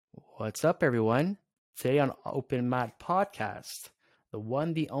What's up, everyone? Today on Open Mat Podcast, the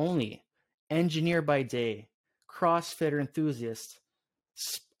one, the only, engineer by day, CrossFitter enthusiast,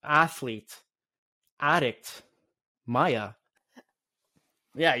 athlete, addict, Maya.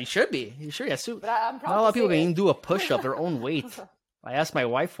 Yeah, you should be. You sure? Yeah, But I'm not proud a lot to of people say can it. even do a push up their own weight. I asked my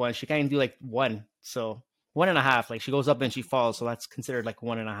wife once; she can't even do like one. So 1.5. Like she goes up and she falls, so that's considered like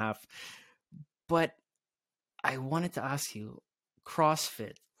 1.5. But I wanted to ask you,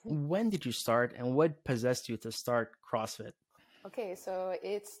 CrossFit. When did you start, and what possessed you to start CrossFit? Okay, so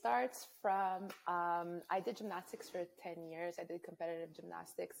it starts from I did gymnastics for 10 years. I did competitive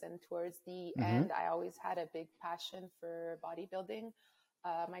gymnastics, and towards the Mm-hmm. end, I always had a big passion for bodybuilding.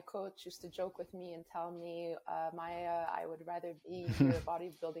 My coach used to joke with me and tell me, Maya, I would rather be your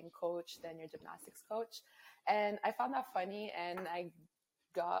bodybuilding coach than your gymnastics coach. And I found that funny, and I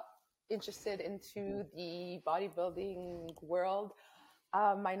got interested into the bodybuilding world.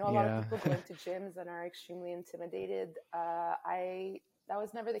 I know a lot of Yeah. people go into gyms and are extremely intimidated. That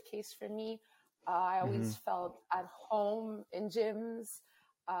was never the case for me. I Mm-hmm. always felt at home in gyms.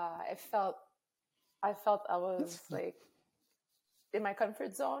 I felt I was like in my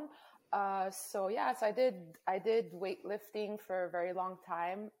comfort zone. So I did weightlifting for a very long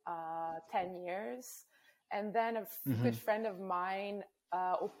time, 10 years, and then Mm-hmm. good friend of mine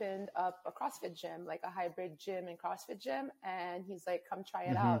opened up a CrossFit gym, like a hybrid gym and CrossFit gym, and he's like, "Come try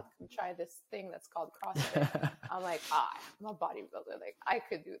it Mm-hmm. out. Come try this thing that's called CrossFit." I'm like, I'm a bodybuilder. Like, I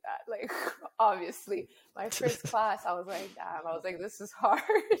could do that. Like, obviously, my first class, I was like, damn. I was like, this is hard,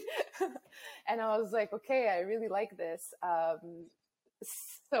 and I was like, okay, I really like this.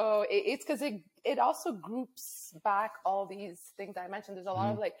 So it's because it also groups back all these things I mentioned. There's a lot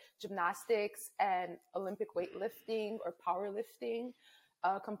Mm-hmm. of like gymnastics and Olympic weightlifting or powerlifting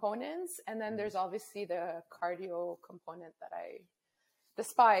components, and then there's obviously the cardio component that I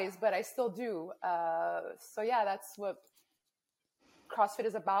despise, but I still do. So yeah, that's what CrossFit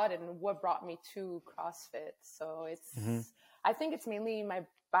is about and what brought me to CrossFit. So Mm-hmm. I think it's mainly my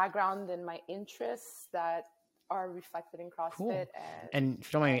background and my interests that are reflected in CrossFit, Cool. And if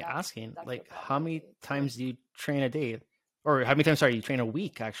you don't mind me that's asking, that's like, what brought how many me to it. times do you train a day, or how many times? Sorry, you train a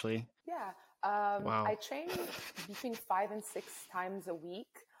week actually. Yeah, I Wow. train between 5 and 6 times a week.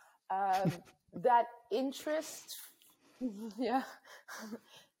 Um, that interest, yeah,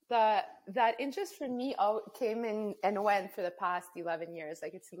 that interest for me came in and went for the past 11 years.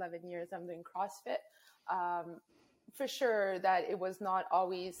 Like, it's 11 years I'm doing CrossFit. Um, for sure that it was not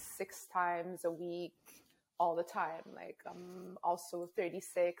always 6 times a week all the time. Like, I'm also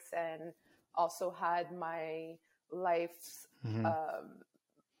 36 and also had my life's Mm-hmm. um,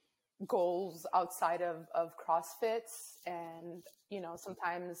 goals outside of CrossFit. And,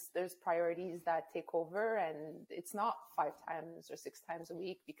 sometimes there's priorities that take over, and it's not 5 times or 6 times a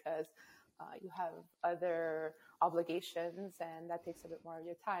week because you have other obligations and that takes a bit more of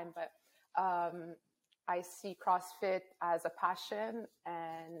your time. But I see CrossFit as a passion,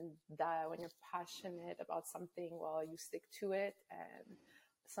 and that when you're passionate about something, well, you stick to it. And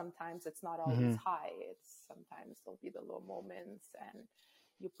sometimes it's not always Mm-hmm. high. Sometimes there'll be the low moments, and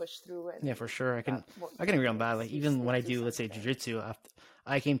you push through, and Yeah, for sure. that what I can agree on that. makes Like you even stick when I to do, let's say, something. jujitsu,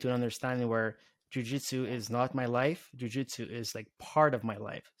 I came to an understanding where jujitsu Yeah. is not my life. Jujitsu is like part of my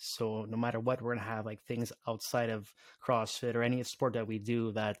life. So no matter what, we're gonna have like things outside of CrossFit or any sport that we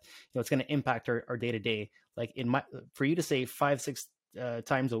do that it's gonna impact our day to day. Like for you to say 5, 6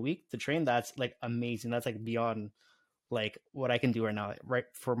 times a week to train, that's like amazing. That's like beyond like what I can do right now. Right,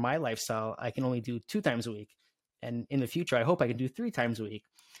 for my lifestyle, I can only do 2 times a week, and in the future, I hope I can do 3 times a week.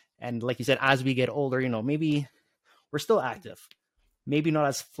 And like you said, as we get older, maybe we're still active, maybe not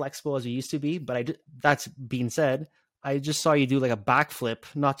as flexible as we used to be. But that's being said, I just saw you do like a backflip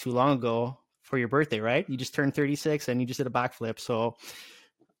not too long ago for your birthday, right? You just turned 36 and you just did a backflip. So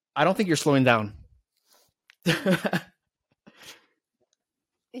I don't think you're slowing down.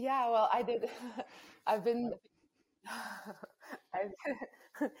 Yeah, well, I did. I've been,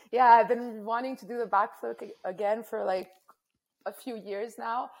 yeah, I've been wanting to do the backflip again for like a few years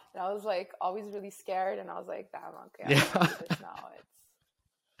now, and I was like always really scared, and I was like, damn, okay, I'm gonna Yeah. do this now.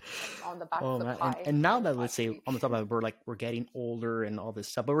 I'm on the Oh backflip man. high And now from the that, let's past say, week. on the top of it, we're getting older and all this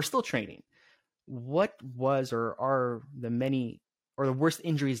stuff, but we're still training. What was or are the many or the worst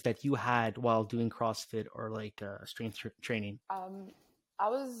injuries that you had while doing CrossFit or like strength training? Um, I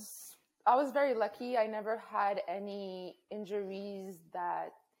was very lucky. I never had any injuries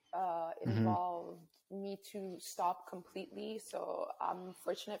that Mm-hmm. involved me to stop completely. So I'm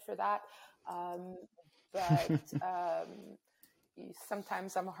fortunate for that. Um, but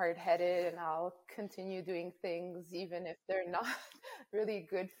sometimes I'm hard headed and I'll continue doing things even if they're not really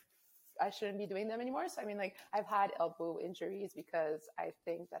good shouldn't be doing them anymore. So I mean, like, I've had elbow injuries because I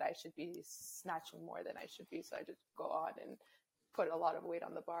think that I should be snatching more than I should be. So I just go on and put a lot of weight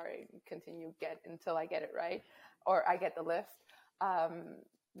on the bar and continue until I get it right, or I get the lift.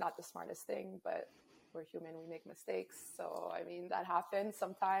 Not the smartest thing, but we're human, we make mistakes. So I mean, that happens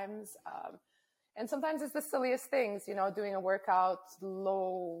sometimes. And sometimes it's the silliest things, you know, doing a workout,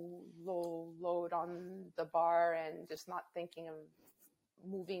 low load on the bar and just not thinking of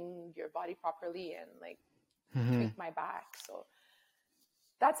moving your body properly and like tweak my back. So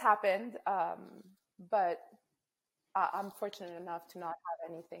that's happened. But I'm fortunate enough to not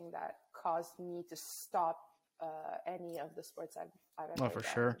have anything that caused me to stop any of the sports I've ever Oh, for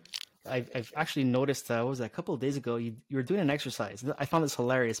done. sure. I've actually noticed what was that, a couple of days ago, you were doing an exercise. I found this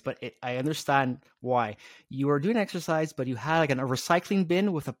hilarious, but I understand why. You were doing exercise, but you had like a recycling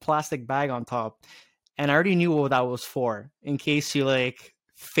bin with a plastic bag on top. And I already knew what that was for in case you like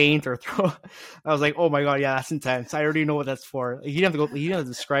faint or throw. I was like, oh my God, yeah, that's intense. I already know what that's for. You didn't have to you didn't have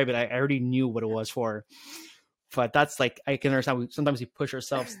to describe it. I already knew what it was for. But that's like, I can understand. Sometimes we push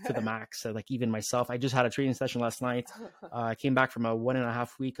ourselves to the max. So like even myself, I just had a training session last night. I came back from a 1.5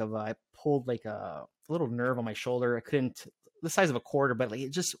 week of, I pulled like a little nerve on my shoulder. I couldn't, the size of a quarter, but like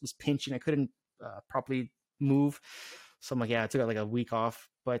it just was pinching. I couldn't properly move. So I'm like, yeah, I took like a week off.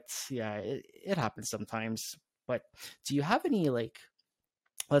 But yeah, it happens sometimes. But do you have any, like,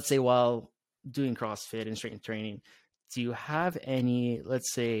 let's say while doing CrossFit and strength training, do you have any,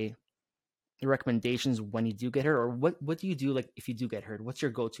 let's say, recommendations when you do get hurt, or what do you do like if you do get hurt? What's your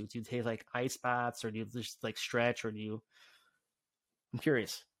go-to? Do you take like ice baths, or do you just like stretch, or do you? I'm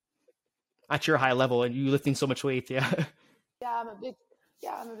curious. At your high level and you lifting so much weight, yeah. Yeah, I'm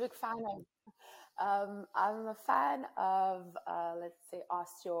a big fan of. I'm a fan of, let's say,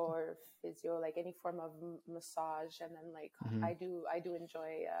 osteo or physio, like any form of massage, and then like I do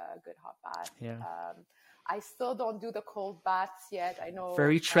enjoy a good hot bath. Yeah. I still don't do the cold baths yet. I know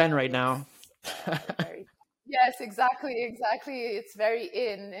Very trend right now. very, yes, exactly. It's very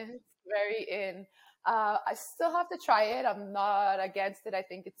in. It's very in. I still have to try it. I'm not against it. I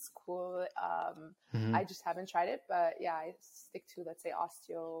think it's cool. I just haven't tried it, but yeah, I stick to, let's say,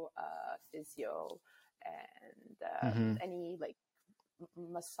 osteo, physio, and any like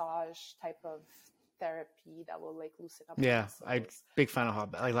massage type of therapy that will like loosen up. Yeah, I'm big fan of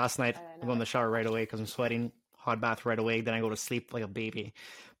hot bath. Like last night, I go in the shower right away because I'm sweating. Hot bath right away. Then I go to sleep like a baby.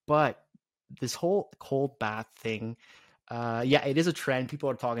 But this whole cold bath thing, yeah, it is a trend. People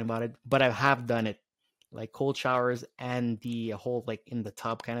are talking about it, but I have done it, like cold showers and the whole like in the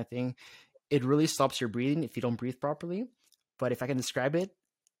tub kind of thing. It really stops your breathing if you don't breathe properly. But if I can describe it,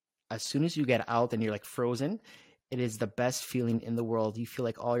 as soon as you get out and you're like frozen, it is the best feeling in the world. You feel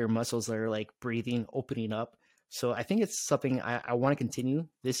like all your muscles are like breathing, opening up. So I think it's something I want to continue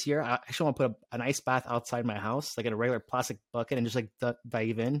this year. I actually want to put an ice bath outside my house, like in a regular plastic bucket, and just like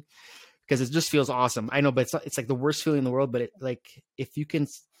dive in, because it just feels awesome. I know, but it's like the worst feeling in the world. But it, like, if you can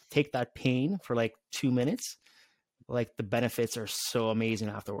take that pain for like 2 minutes, like the benefits are so amazing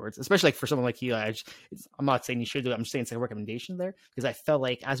afterwards, especially like for someone like you. I'm not saying you should do it. I'm just saying it's like a recommendation there, because I felt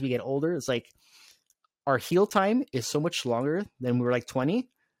like as we get older, it's like our heal time is so much longer than we were like 20.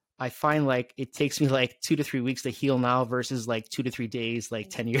 I find like it takes me like 2 to 3 weeks to heal now versus like 2 to 3 days like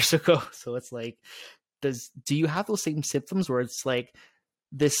 10 years ago. So it's like, do you have those same symptoms where it's like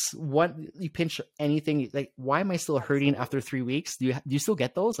this one, you pinch anything, like, why am I still hurting after 3 weeks? Do you still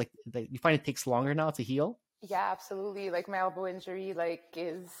get those? Like you find it takes longer now to heal? Yeah, absolutely. Like my elbow injury, like,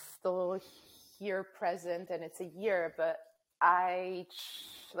 is still here present, and it's a year, but I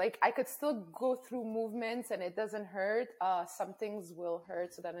could still go through movements and it doesn't hurt. Some things will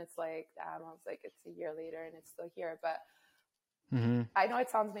hurt. So then it's like, damn, I was like, it's a year later and it's still here. But I know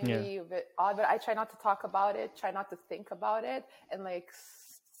it sounds maybe a bit odd, but I try not to talk about it, try not to think about it. And like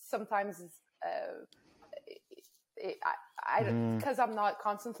sometimes because I'm not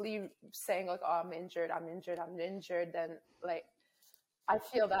constantly saying like, oh, I'm injured, then like I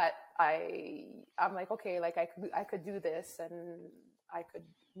feel that I'm like, okay, like I could do this and I could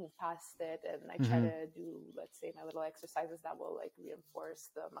move past it, and I try to do, let's say, my little exercises that will like reinforce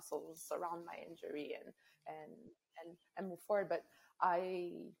the muscles around my injury and move forward. But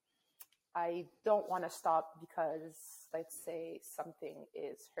I don't want to stop because, let's say, something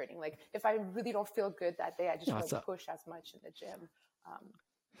is hurting. Like if I really don't feel good that day, I just don't push as much in the gym.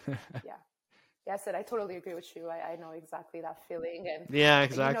 Yeah. Yes, and I totally agree with you. I know exactly that feeling. And yeah,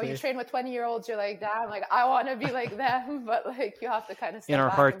 exactly. You know, you train with 20-year-olds, you're like, damn, like I want to be like them, but like you have to kind of step in our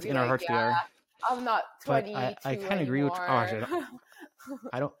back heart, and be in our like, hearts, yeah, we are. I'm not 22 I kind of agree with. Oh,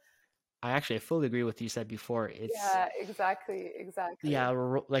 I don't. I fully agree with you said before. It's Yeah, exactly, exactly. yeah,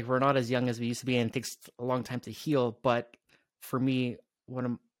 we're not as young as we used to be, and it takes a long time to heal. But for me,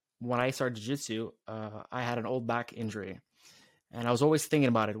 when I started jiu-jitsu, I had an old back injury, and I was always thinking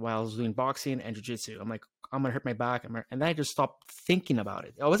about it while I was doing boxing and jiu-jitsu. I'm like, I'm gonna hurt my back, and then I just stopped thinking about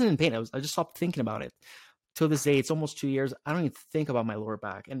it. I wasn't in pain. I just stopped thinking about it. Till this day, it's almost 2 years. I don't even think about my lower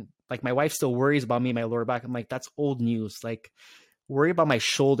back, and like my wife still worries about me, my lower back. I'm like, that's old news. Like, worry about my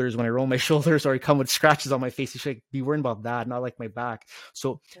shoulders when I roll my shoulders or I come with scratches on my face. You should like, be worrying about that, not like my back.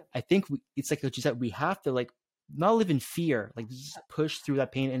 So Yeah. I think it's like what you said. We have to like not live in fear, like just push through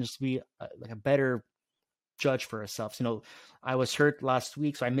that pain and just be like a better judge for ourselves. I was hurt last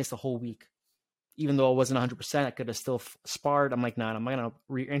week, so I missed a whole week. Even though I wasn't 100%, I could have still sparred. I'm like, nah, I'm not gonna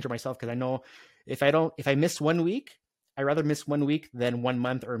re-injure myself because I know if I miss 1 week, I'd rather miss 1 week than 1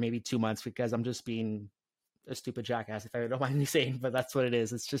 month or maybe 2 months because I'm just being a stupid jackass, if I don't mind me saying, but that's what it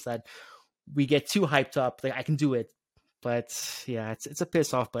is. It's just that we get too hyped up. Like I can do it, but yeah, it's a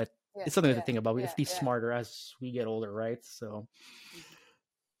piss off, but Yeah, it's something to yeah, think about. We have yeah, to be yeah. smarter as we get older, right? So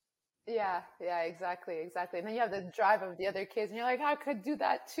Yeah, yeah, exactly, exactly. And then you have the drive of the other kids, and you're like, I could do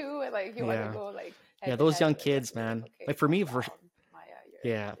that too. And like, you want to yeah, go like yeah, head to those head, young and then you have kids, to be like, man. okay, Like for calm me, down, Maya,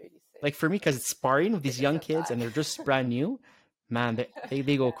 you're yeah, 36. like for me, because Like, it's sparring with these take young some kids time. and they're just brand new. Man,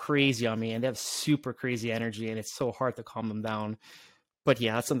 they go Yeah, crazy on me and they have super crazy energy, and it's so hard to calm them down. But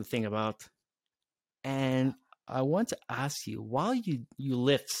yeah, that's something to think about. And I want to ask you, while you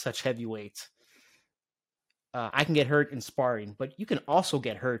lift such heavy weights, I can get hurt in sparring, but you can also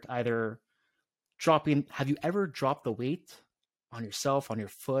get hurt either dropping. Have you ever dropped the weight on yourself, on your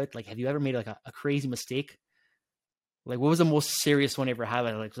foot? Like, have you ever made like a crazy mistake? Like, what was the most serious one you ever had?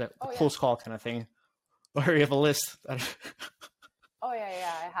 Like, was that the oh yeah, close call kind of thing? Or you have a list? oh yeah,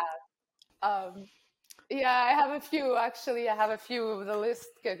 yeah, I have. Yeah, I have a few actually. I have a few. The list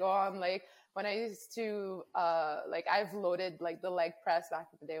could go on. Like when I used to, like I've loaded like the leg press back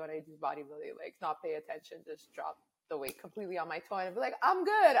in the day when I do bodybuilding. Like not pay attention, just drop the weight completely on my toe and be like, I'm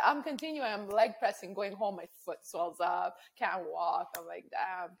good. I'm continuing. I'm leg pressing. Going home, my foot swells up. Can't walk. I'm like,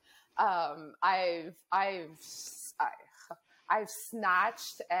 damn. I, I've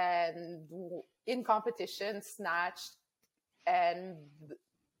snatched and in competition snatched and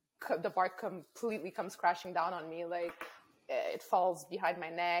the bar completely comes crashing down on me. Like it falls behind my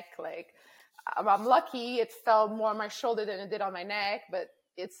neck. Like I'm lucky it fell more on my shoulder than it did on my neck, but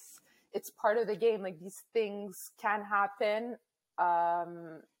it's part of the game. Like these things can happen.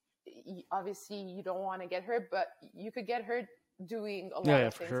 Obviously you don't want to get hurt, but you could get hurt doing a Yeah, lot yeah,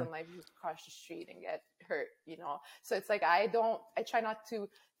 of for things sure. in life. You cross the street and get hurt, so it's like I try not to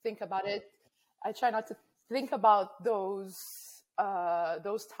think about it. I try not to think about those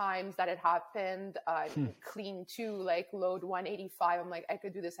times that it happened. Clean too, like load 185. I'm like, I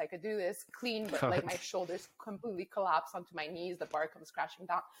could do this clean, but like God. my shoulders completely collapse onto my knees. The bar comes crashing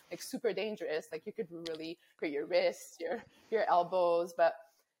down. Like super dangerous. Like you could really hurt your wrists, your elbows, but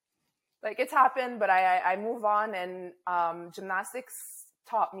like it's happened. But I move on, and gymnastics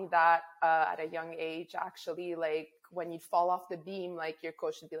taught me that at a young age. Actually, like when you'd fall off the beam, like your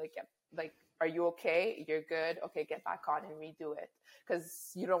coach would be like, yeah, like, are you okay? You're good. Okay, get back on and redo it,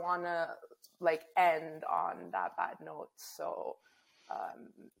 because you don't want to like end on that bad note. So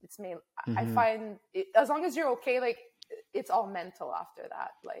it's main. I Mm-hmm. find it, as long as you're okay, like it's all mental after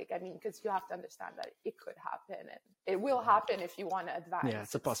that. Like I mean, because you have to understand that it could happen and it will happen if you want to Yeah, advance.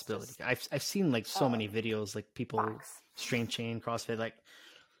 it's a It's possibility. just I've seen like so many videos, like people facts. strength chain, CrossFit.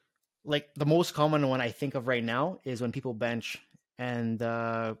 Like the most common one I think of right now is when people bench and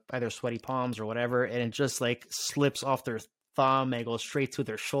either sweaty palms or whatever, and it just like slips off their thumb and it goes straight to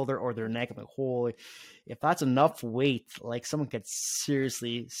their shoulder or their neck. I'm like, holy, if that's enough weight, like someone could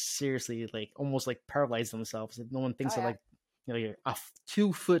seriously, like almost like paralyze themselves. If no one Oh thinks of yeah. like, you're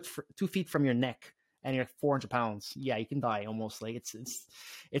 2 feet from your neck and you're 400 pounds. Yeah, you can die almost. Like it's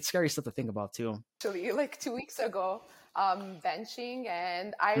scary stuff to think about too. Actually, like 2 weeks ago, benching,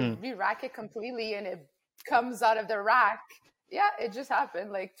 and I Mm. re-rack it completely and it comes out of the rack. Yeah, it just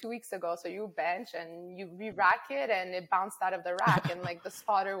happened like 2 weeks ago. So you bench and you re-rack it and it bounced out of the rack, and like the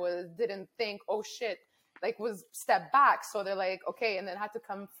spotter didn't think, oh shit, like was step back. So they're like, okay, and then had to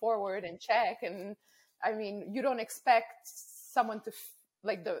come forward and check. And I mean, you don't expect someone to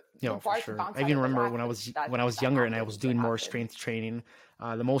like the For bar to sure. bounce I out even of the remember rack, when I but was that when I was that younger and I was happens. It doing more happens. strength training.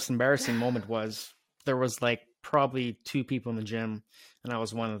 The most embarrassing moment was there was like probably two people in the gym, and I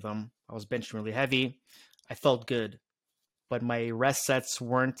was one of them. I was benching really heavy. I felt good, but my rest sets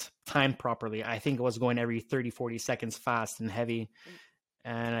weren't timed properly. I think it was going every 30, 40 seconds fast and heavy.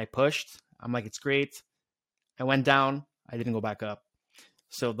 And I pushed. I'm like, it's great. I went down. I didn't go back up.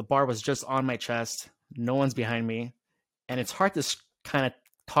 So the bar was just on my chest. No one's behind me. And it's hard to kind of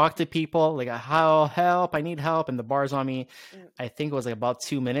talk to people like, how help, I need help. And the bar's on me. I think it was like about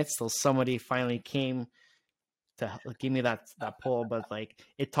 2 minutes till somebody finally came to give me that pull. But like,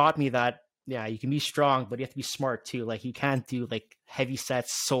 it taught me that, yeah, you can be strong, but you have to be smart too. Like, you can't do like heavy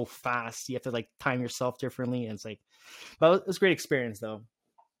sets so fast. You have to like time yourself differently. And it's like, but it was a great experience though.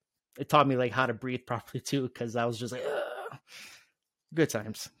 It taught me like how to breathe properly too, because I was just like, ugh. Good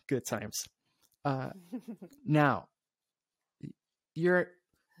times. Now you are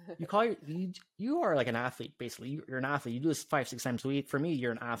like an athlete basically. You're an athlete. You do this 5-6 times a week. For me,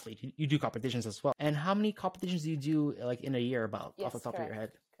 you're an athlete. You do competitions as well. And how many competitions do you do like in a year, about off the top of your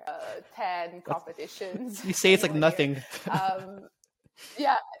head? 10 competitions. You say it's like nothing.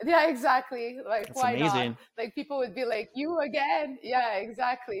 Yeah, exactly. Like, that's why amazing. Not? Like, people would be like, you again? Yeah,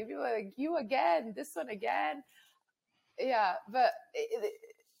 exactly. People are like, you again? This one again? Yeah, but it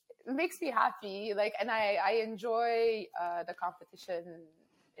makes me happy. Like, and I enjoy the competition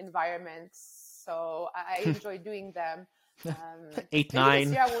environments, so I enjoy doing them. 8, 9.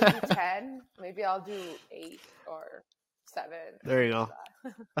 This year I won't do 10. Maybe I'll do 8 or 7. There you go.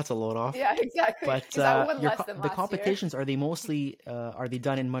 That's a load off. Yeah, exactly. But the competitions, are they mostly are they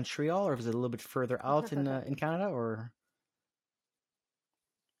done in Montreal, or is it a little bit further out in Canada, or?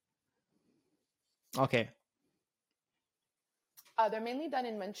 Okay. They're mainly done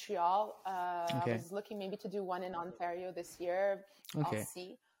in Montreal. Okay. I was looking maybe to do one in Ontario this year. Okay. I'll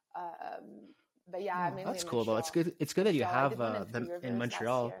see. But yeah, mainly that's cool though. It's good. It's good that you have them in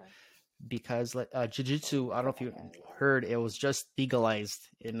Montreal, because jiu-jitsu, I don't know if you heard, it was just legalized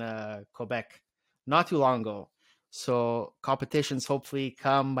in Quebec not too long ago. So competitions hopefully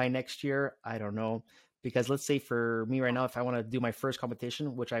come by next year. I don't know, because let's say for me right now, if I want to do my first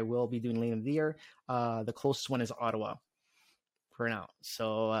competition, which I will be doing later in the year, the closest one is Ottawa for now.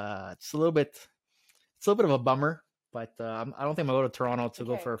 So it's a little bit of a bummer. But I don't think I'm going to go to Toronto to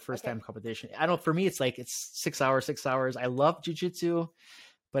go for a first-time competition. I don't. For me, it's like it's 6 hours. I love jiu-jitsu,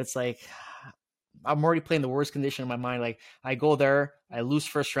 but it's like I'm already playing the worst condition in my mind. Like, I go there, I lose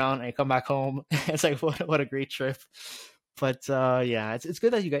first round, and I come back home. It's like, what a great trip. But yeah, it's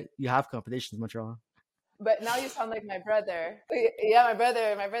good that you have competitions in Montreal. But now you sound like my brother. Yeah,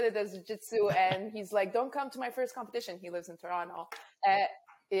 my brother does jiu-jitsu, and he's like, don't come to my first competition. He lives in Toronto.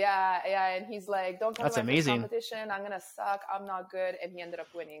 Yeah, and he's like, don't come to my first competition. I'm going to suck. I'm not good. And he ended up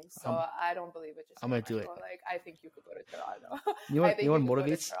winning. So I don't believe it. I'm going to do it. Like, I think you could go to Toronto. You know what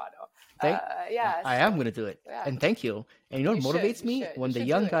motivates? Yeah. I am going to do it. Yeah. And thank you. And you know what motivates me? When the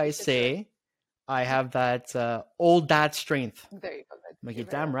young guys say, I have that old dad strength. There you go. I'm like, you're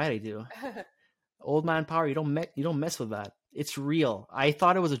damn right I do. Old man power, you don't mess with that. It's real. I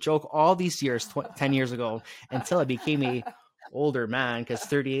thought it was a joke all these years, 10 years ago, until I became a older man, because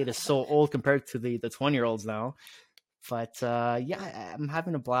 38 is so old compared to the 20-year-olds now. But yeah, I'm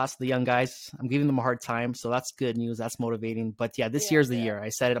having a blast with the young guys. I'm giving them a hard time, so that's good news. That's motivating. But yeah, this year's the year. I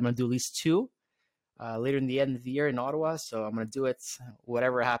said I'm going to do at least 2 later in the end of the year in Ottawa. So I'm going to do it.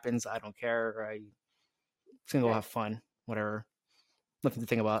 Whatever happens, I don't care. I'm just going to go have fun, whatever. Nothing to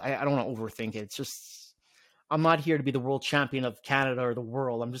think about. I don't want to overthink it. It's just, I'm not here to be the world champion of Canada or the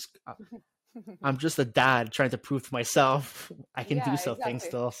world. I'm just a dad trying to prove to myself I can do something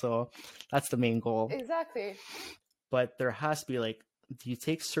still. So that's the main goal. Exactly. But there has to be, like, do you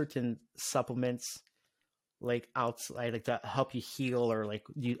take certain supplements like outside, like, that help you heal, or like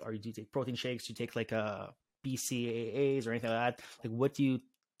do you take protein shakes? Do you take like BCAAs or anything like that? Like, what do you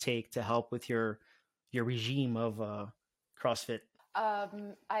take to help with your regime of CrossFit?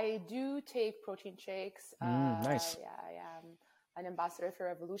 I do take protein shakes. Nice. Yeah, I am an ambassador for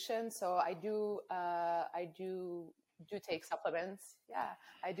Revolution, so I do take supplements. Yeah,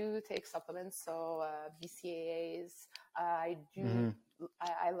 I do take supplements. So BCAAs. I do. Mm-hmm.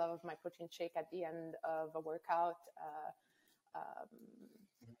 I love my protein shake at the end of a workout.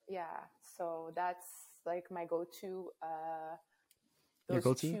 Yeah, so that's like my go-to.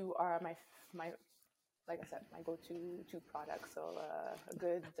 Those two are my like I said, my go-to 2 products. So a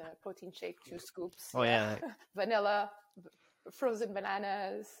good protein shake, 2 scoops. Oh yeah. Vanilla, frozen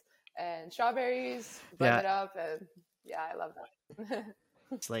bananas, and strawberries. Blend it up, and yeah, I love that.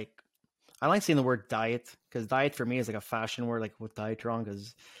 It's like, I like saying the word diet, because diet for me is like a fashion word, like what diet you're on.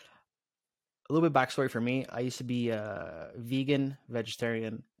 Because a little bit backstory for me, I used to be a vegan,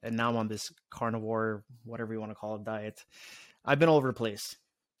 vegetarian, and now I'm on this carnivore, whatever you want to call it, diet. I've been all over the place.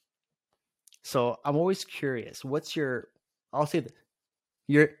 So I'm always curious, I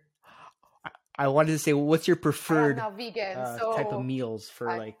wanted to say, what's your preferred vegan, type of meals for,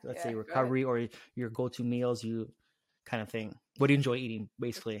 like, let's say recovery, or your go-to meals? kind of thing? What do you enjoy eating,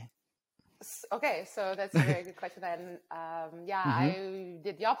 basically? Okay, so that's a very good question. And yeah, Mm-hmm. I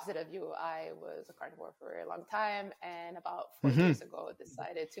did the opposite of you. I was a carnivore for a long time, and about four Mm-hmm. years ago,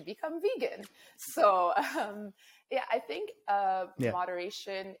 decided to become vegan. So yeah, I think Yeah.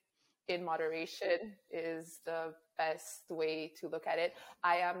 moderation in moderation is the best way to look at it.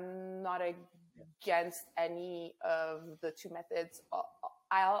 I am not against any of the two methods.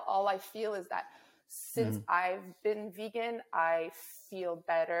 All I feel is that since Mm-hmm. I've been vegan, I feel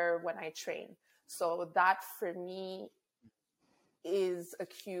better when I train. So that for me is a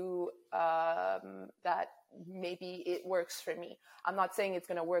cue that maybe it works for me. I'm not saying it's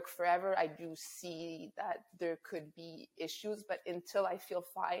going to work forever. I do see that there could be issues, but until I feel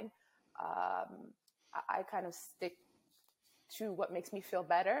fine, I kind of stick to what makes me feel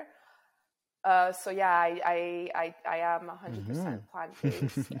better. So yeah, I am 100%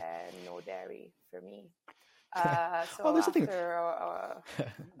 plant-based Mm-hmm. and no dairy for me. Oh, So there's something. after,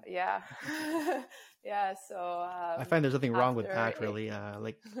 yeah, yeah. So I find there's nothing wrong with after that, it, really.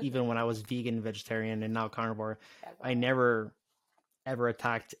 Like even when I was vegan, vegetarian, and now carnivore, yeah, go I ahead. never ever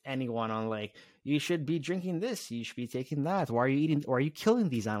attacked anyone on like you should be drinking this, you should be taking that. Why are you eating? Or are you killing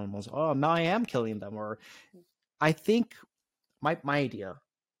these animals? Oh, now I am killing them. Or I think my idea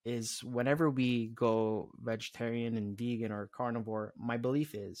is whenever we go vegetarian and vegan or carnivore, my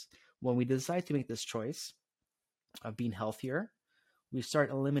belief is when we decide to make this choice of being healthier, we start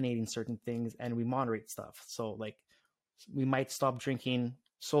eliminating certain things and we moderate stuff. So like we might stop drinking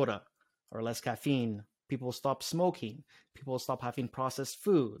soda or less caffeine. People stop smoking. People stop having processed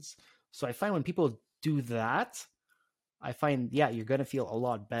foods. So I find when people do that, I find, yeah, you're going to feel a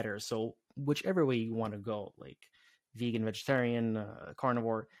lot better. So whichever way you want to go, like vegan, vegetarian,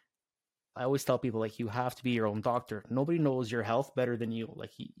 carnivore, I always tell people like you have to be your own doctor. Nobody knows your health better than you.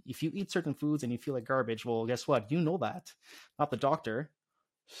 Like if you eat certain foods and you feel like garbage, well, guess what? You know that, not the doctor.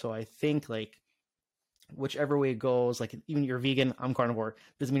 So I think like whichever way it goes, like even you're vegan, I'm carnivore,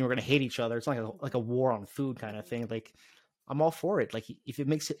 doesn't mean we're gonna hate each other. It's not like a war on food kind of thing. Like I'm all for it. Like if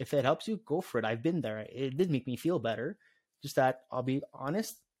it helps you, go for it. I've been there. It did make me feel better. Just that I'll be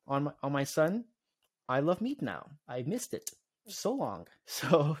honest on my son. I love meat now. I missed it so long,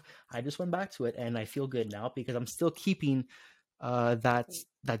 so I just went back to it, and I feel good now because I'm still keeping that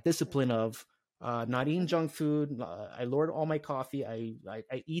discipline of not eating junk food. I lowered all my coffee. I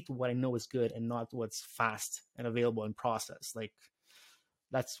eat what I know is good and not what's fast and available and processed. Like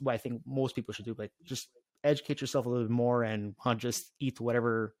that's what I think most people should do. Like just educate yourself a little bit more and not just eat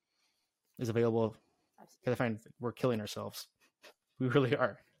whatever is available. Because I find we're killing ourselves. We really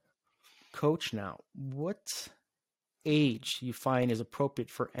are. Coach, now, what age you find is appropriate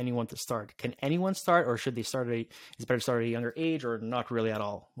for anyone to start? Can anyone start, or should they start is it better to start at a younger age, or not really at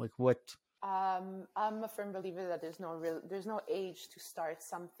all? Like what? I'm a firm believer that there's no age to start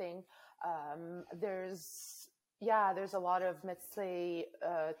something. There's a lot of, let's say,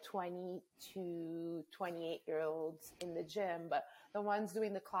 20 to 28-year-olds in the gym, but the ones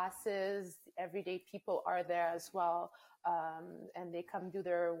doing the classes, everyday people are there as well. And they come do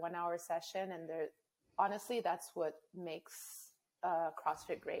their 1 hour session, and honestly, that's what makes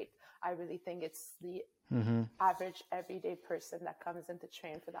CrossFit great. I really think it's the Mm-hmm. average everyday person that comes in to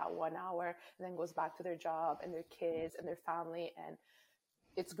train for that 1 hour and then goes back to their job and their kids and their family, and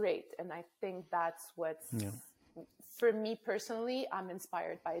it's great. And I think that's what's, Yeah. for me personally, I'm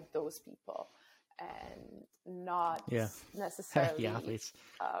inspired by those people and not Yeah. The necessarily athletes.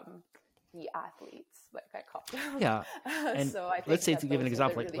 the athletes, like I call them. Yeah. And So I let's think say to that give an those are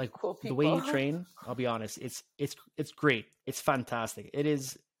the example, really like cool the way you people. train, I'll be honest, it's great. It's fantastic. It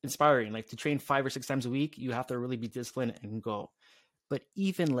is inspiring. Like to train 5 or 6 times a week, you have to really be disciplined and go. But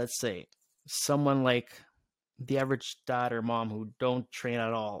even let's say someone like the average dad or mom who don't train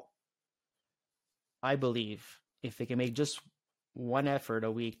at all, I believe if they can make just one effort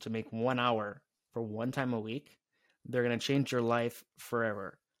a week to make 1 hour for one time a week, they're going to change your life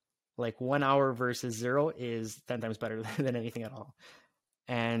forever. Like 1 hour versus zero is 10 times better than anything at all.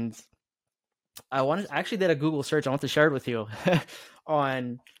 I actually did a Google search. I want to share it with you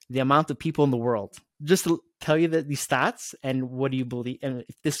on the amount of people in the world. Just to tell you the stats and what do you believe, and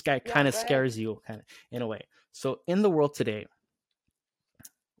if this guy Yeah, kind of go ahead. scares you, kind of in a way. So in the world today,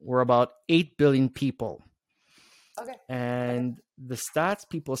 we're about 8 billion people, Okay. Okay. and the stats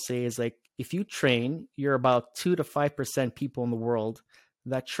people say is like if you train, you're about 2 to 5% people in the world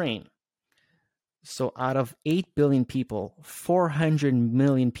that train. So out of 8 billion people, 400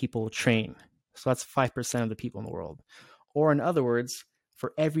 million people train. So that's 5% of the people in the world. Or in other words,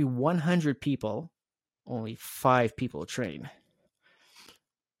 for every 100 people, only 5 people train.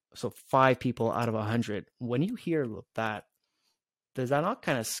 So 5 people out of 100. When you hear that, does that not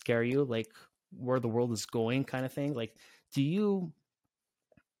kind of scare you, like where the world is going, kind of thing? Like, do you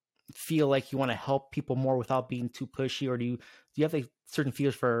feel like you want to help people more without being too pushy, or do you have like certain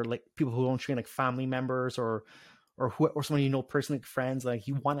fears for like people who don't train, like family members or someone you know personally, like friends, like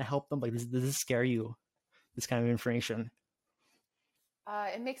you want to help them? Like, does this scare you? This kind of information?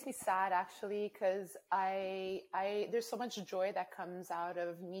 It makes me sad actually because there's so much joy that comes out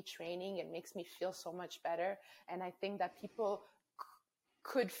of me training. It makes me feel so much better, and I think that people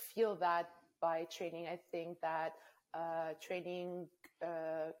could feel that by training. I think that training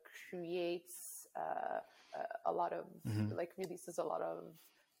uh, creates a lot of Mm-hmm. like releases a lot of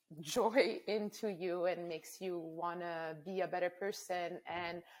joy into you and makes you want to be a better person.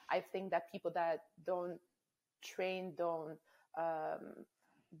 And I think that people that don't train don't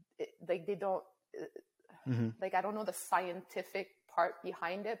like they don't Mm-hmm. like I don't know the scientific part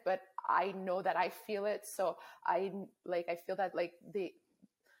behind it, but I know that I feel it. So I feel that like they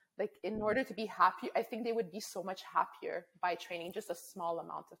like in order to be happy, I think they would be so much happier by training just a small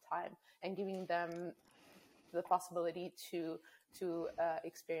amount of time and giving them the possibility to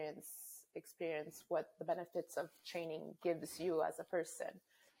experience what the benefits of training gives you as a person.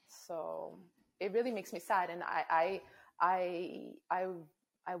 So it really makes me sad, and I I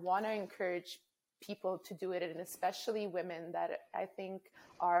I want to encourage people to do it, and especially women that I think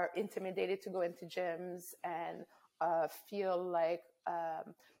are intimidated to go into gyms and feel like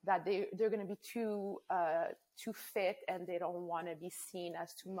that they're going to be too fit and they don't want to be seen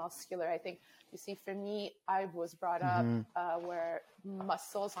as too muscular. I think you see, for me, I was brought up Mm-hmm. where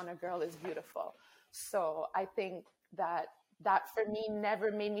muscles on a girl is beautiful. So I think that that for me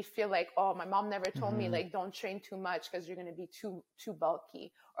never made me feel like, oh, my mom never told me Mm-hmm. like don't train too much because you're going to be too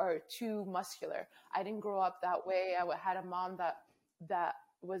bulky or too muscular. I didn't grow up that way. I had a mom that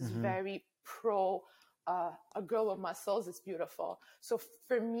was Mm-hmm. very pro a girl with muscles is beautiful. So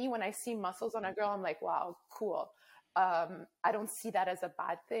for me, when I see muscles on a girl, I'm like, wow, cool. I don't see that as a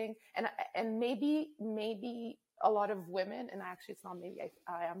bad thing. And maybe a lot of women, and actually it's not maybe,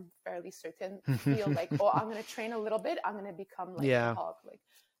 I am fairly certain, feel like, oh, I'm going to train a little bit, I'm going to become like the Yeah. Hulk. Like,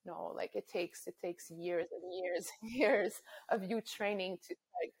 no, like it takes years and years and years of you training to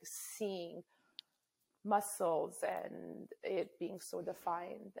like seeing muscles and it being so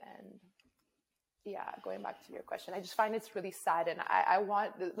defined. And yeah, going back to your question, I just find it's really sad, and I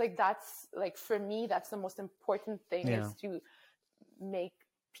want like that's like for me that's the most important thing Yeah. is to make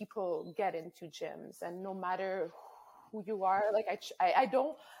people get into gyms, and no matter who you are, like I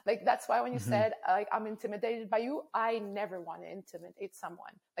don't like that's why when you Mm-hmm. said like I'm intimidated by you, I never want to intimidate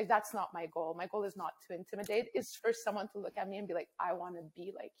someone. Like that's not my goal. My goal is not to intimidate. It's for someone to look at me and be like, I want to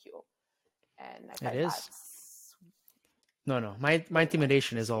be like you, and It I is. that's No, no. My what I wanted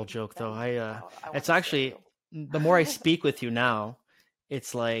intimidation to is all say. joke though. Then I want It's to scare actually, the more I speak with you now,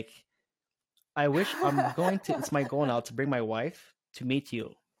 it's like I wish I'm going to. It's my goal now to bring my wife to meet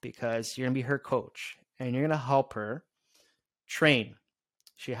you because you're gonna be her coach and you're gonna help her train.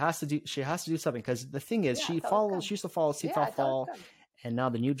 She has to do something because the thing is Yeah, tell her to come. she used to follow Yeah, Seattle tell her to Fall, come. and now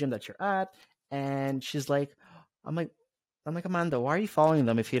the new gym that you're at, and she's like, I'm like I'm like, Amanda, why are you following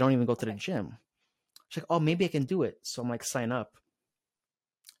them if you don't even go to the Okay. gym? She's like, oh, maybe I can do it. So I'm like, sign up.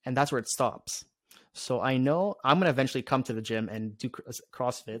 And that's where it stops. So I know I'm gonna eventually come to the gym and do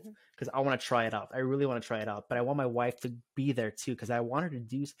CrossFit Mm-hmm. because I want to try it out. I really want to try it out, but I want my wife to be there too because I want her to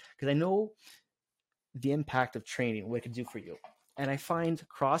do because I know the impact of training, what it can do for you. And I find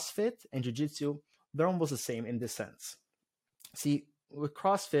CrossFit and Jiu Jitsu, they're almost the same in this sense. See, with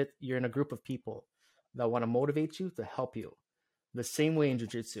CrossFit, you're in a group of people that want to motivate you to help you. The same way in Jiu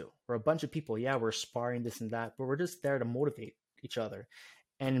Jitsu, we're a bunch of people. Yeah, we're sparring this and that, but we're just there to motivate each other.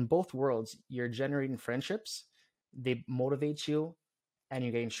 And in both worlds, you're generating friendships, they motivate you, and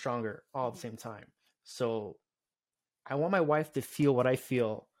you're getting stronger all at the Mm-hmm. same time. So I want my wife to feel what I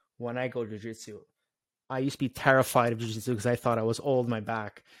feel when I go to jiu-jitsu. I used to be terrified of jiu-jitsu because I thought I was old in my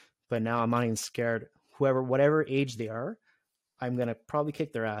back, but now I'm not even scared. Whoever, whatever age they are, I'm gonna probably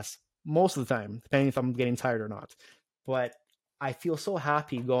kick their ass most of the time, depending if I'm getting tired or not. But I feel so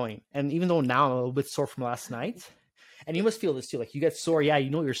happy going, and even though now I'm a little bit sore from last night, and you must feel this too, like you get sore, yeah, you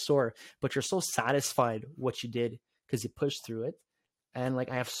know you're sore, but you're so satisfied what you did because you pushed through it. And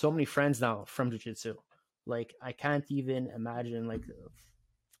like I have so many friends now from jiu-jitsu, like I can't even imagine like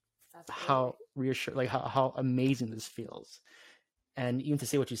Absolutely. how reassured, like how amazing this feels. And even to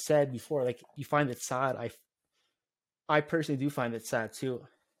say what you said before, like you find it sad. I personally do find it sad too,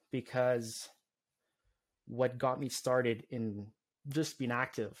 because what got me started in just being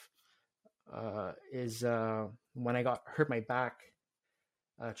active is when I got hurt my back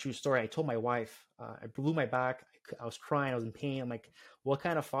True story. I told my wife, I blew my back. I was crying. I was in pain. I'm like, what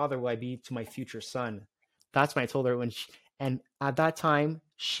kind of father will I be to my future son? That's when I told her and at that time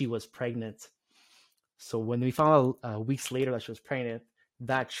she was pregnant. So when we found out weeks later that she was pregnant,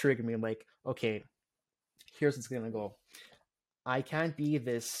 that triggered me. I'm like, okay, here's what's gonna go. I can't be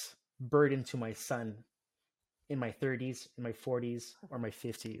this burden to my son in my 30s, in my 40s, or my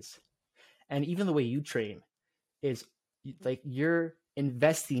 50s. And even the way you train is like you're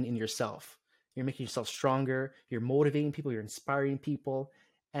investing in yourself. You're making yourself stronger. You're motivating people. You're inspiring people,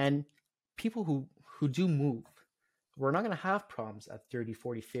 and people who do move. We're not going to have problems at 30,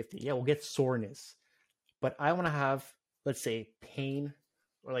 40, 50. Yeah, we'll get soreness, but I want to have, let's say, pain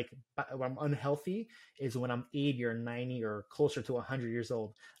or like when I'm unhealthy is when I'm 80 or 90 or closer to 100 years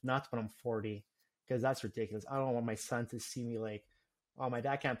old, not when I'm 40, because that's ridiculous. I don't want my son to see me like, oh, my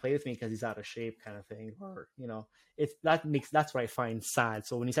dad can't play with me because he's out of shape, kind of thing. Or that's what I find sad.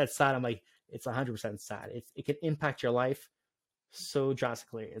 So when you said sad, I'm like, it's 100% sad. It can impact your life so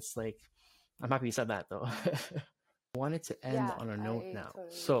drastically. It's like, I'm happy you said that though. I wanted to end on a note I now. totally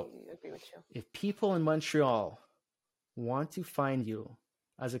So agree with you. if people in Montreal want to find you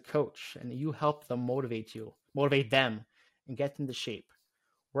as a coach and you help them motivate them and get into shape,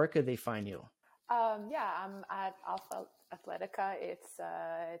 where could they find you? I'm at Alpha Athletica. It's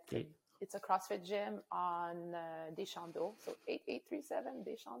a CrossFit gym on Deschambault, so 8837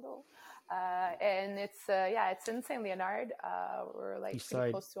 Deschambault, and it's in Saint Leonard. We're like East pretty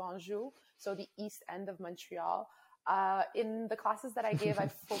side. close to Anjou, so the east end of Montreal. In the classes that I give, I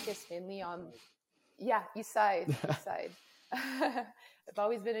focus mainly on east side. I've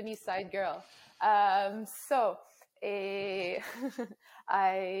always been an east side girl. I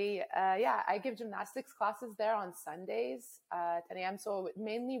give gymnastics classes there on Sundays, 10 a.m. So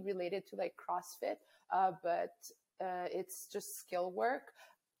mainly related to like CrossFit, but it's just skill work.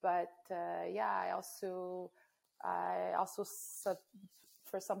 But I also sub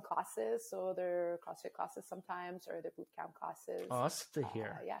for some classes. So they're CrossFit classes sometimes, or they're boot camp classes. Awesome to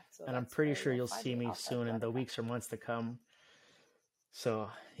hear. So and I'm pretty sure you'll see me soon in the weeks or months to come. So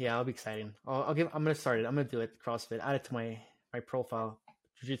yeah, I'll be excited. I'm gonna start it. I'm gonna do it. CrossFit. Add it to my profile.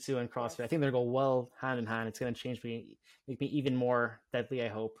 Jiu-Jitsu and CrossFit. Yes. I think they're gonna go well hand in hand. It's gonna change me, make me even more deadly, I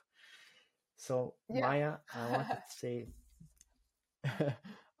hope. So Maia, I want to say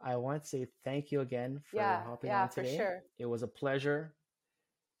I want to say thank you again for hopping on today. For sure. It was a pleasure.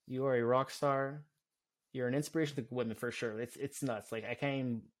 You are a rock star. You're an inspiration to women for sure. It's nuts. Like I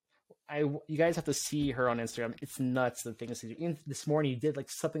can't even, you guys have to see her on Instagram. It's nuts the things you do. This morning you did like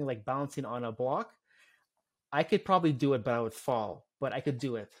something like bouncing on a block. I could probably do it, but I would fall. But I could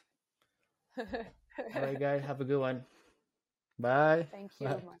do it. All right, guys, have a good one. Bye. Thank you,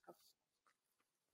 Marco.